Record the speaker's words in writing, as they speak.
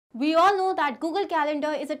We all know that Google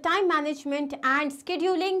Calendar is a time management and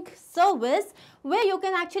scheduling service where you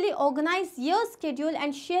can actually organize your schedule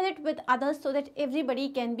and share it with others so that everybody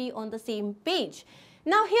can be on the same page.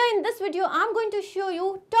 Now here in this video, I'm going to show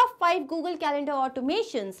you top 5 Google Calendar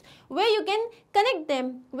automations where you can connect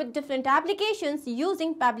them with different applications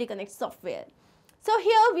using Pabbly Connect software. So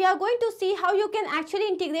here we are going to see how you can actually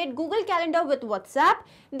integrate Google Calendar with WhatsApp,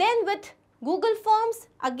 then with Google Forms,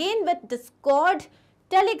 again with Discord,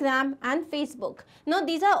 Telegram and Facebook. Now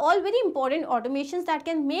these are all very important automations that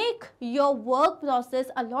can make your work process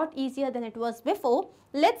a lot easier than it was before.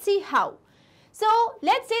 Let's see how. So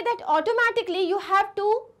let's say that automatically you have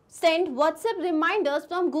to send WhatsApp reminders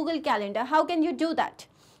from Google Calendar. How can you do that?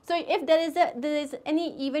 So if there is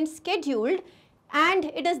any event scheduled and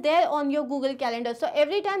it is there on your Google Calendar, so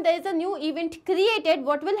every time there is a new event created,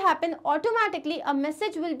 what will happen? Automatically a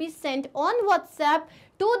message will be sent on WhatsApp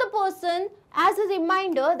to the person as a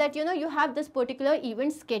reminder that you have this particular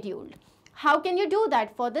event scheduled. How can you do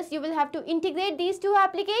that? For this you will have to integrate these two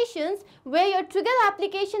applications where your trigger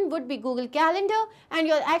application would be Google Calendar and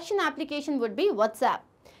your action application would be WhatsApp.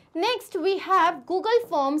 Next we have Google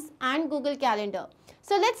Forms and Google Calendar.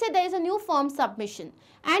 So let's say there is a new form submission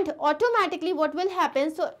and automatically what will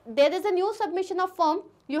happen? So there is a new submission of form,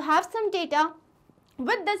 you have some data.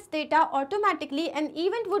 With this data, automatically an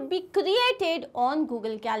event would be created on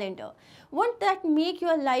Google Calendar. Won't that make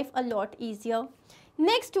your life a lot easier?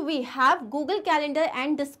 Next we have Google Calendar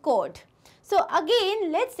and Discord. So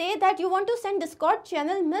again, let's say that you want to send Discord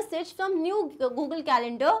channel message from new Google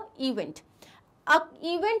Calendar event.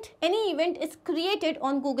 Any event is created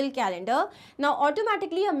on Google Calendar. Now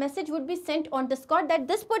automatically a message would be sent on Discord that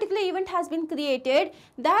this particular event has been created.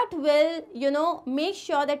 That will make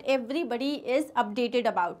sure that everybody is updated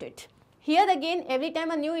about it. Here again, every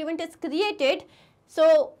time a new event is created,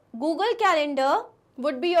 so Google Calendar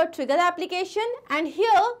would be your trigger application and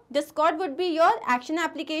here Discord would be your action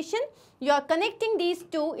application. You are connecting these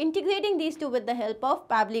two, integrating these two with the help of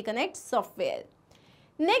Pabbly Connect software.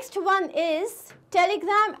 Next one is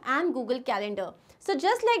Telegram and Google Calendar. So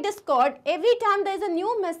just like Discord, every time there is a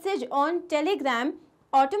new message on Telegram,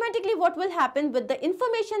 automatically what will happen with the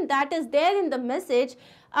information that is there in the message,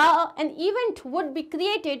 an event would be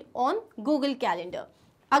created on Google Calendar.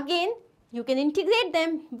 Again, you can integrate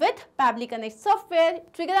them with Pabbly Connect software.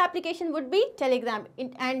 Trigger application would be Telegram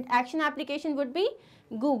and action application would be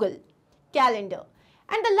Google Calendar.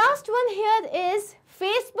 And the last one here is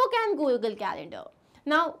Facebook and Google Calendar.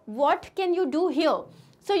 Now, what can you do here?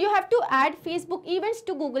 So, you have to add Facebook events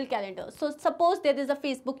to Google Calendar. So, suppose there is a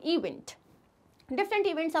Facebook event. Different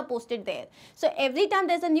events are posted there. So, every time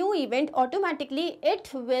there is a new event, automatically it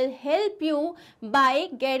will help you by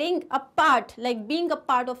getting a part, like being a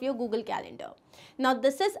part of your Google Calendar. Now,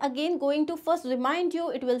 this is again going to first remind you,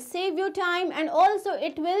 it will save you time and also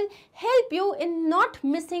it will help you in not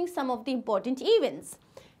missing some of the important events.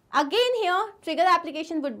 Again here, trigger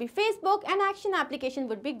application would be Facebook and action application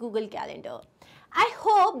would be Google Calendar. I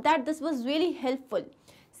hope that this was really helpful.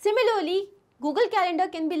 Similarly, Google Calendar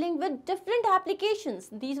can be linked with different applications.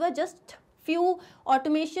 These were just few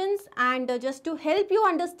automations and just to help you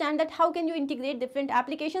understand that how can you integrate different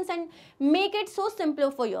applications and make it so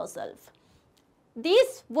simpler for yourself.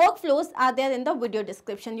 These workflows are there in the video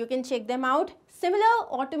description. You can check them out. Similar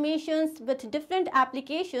automations with different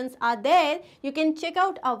applications are there. You can check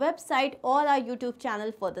out our website or our YouTube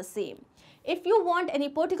channel for the same. If you want any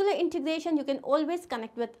particular integration, you can always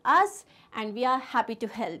connect with us and we are happy to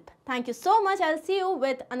help. Thank you so much. I'll see you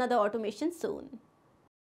with another automation soon.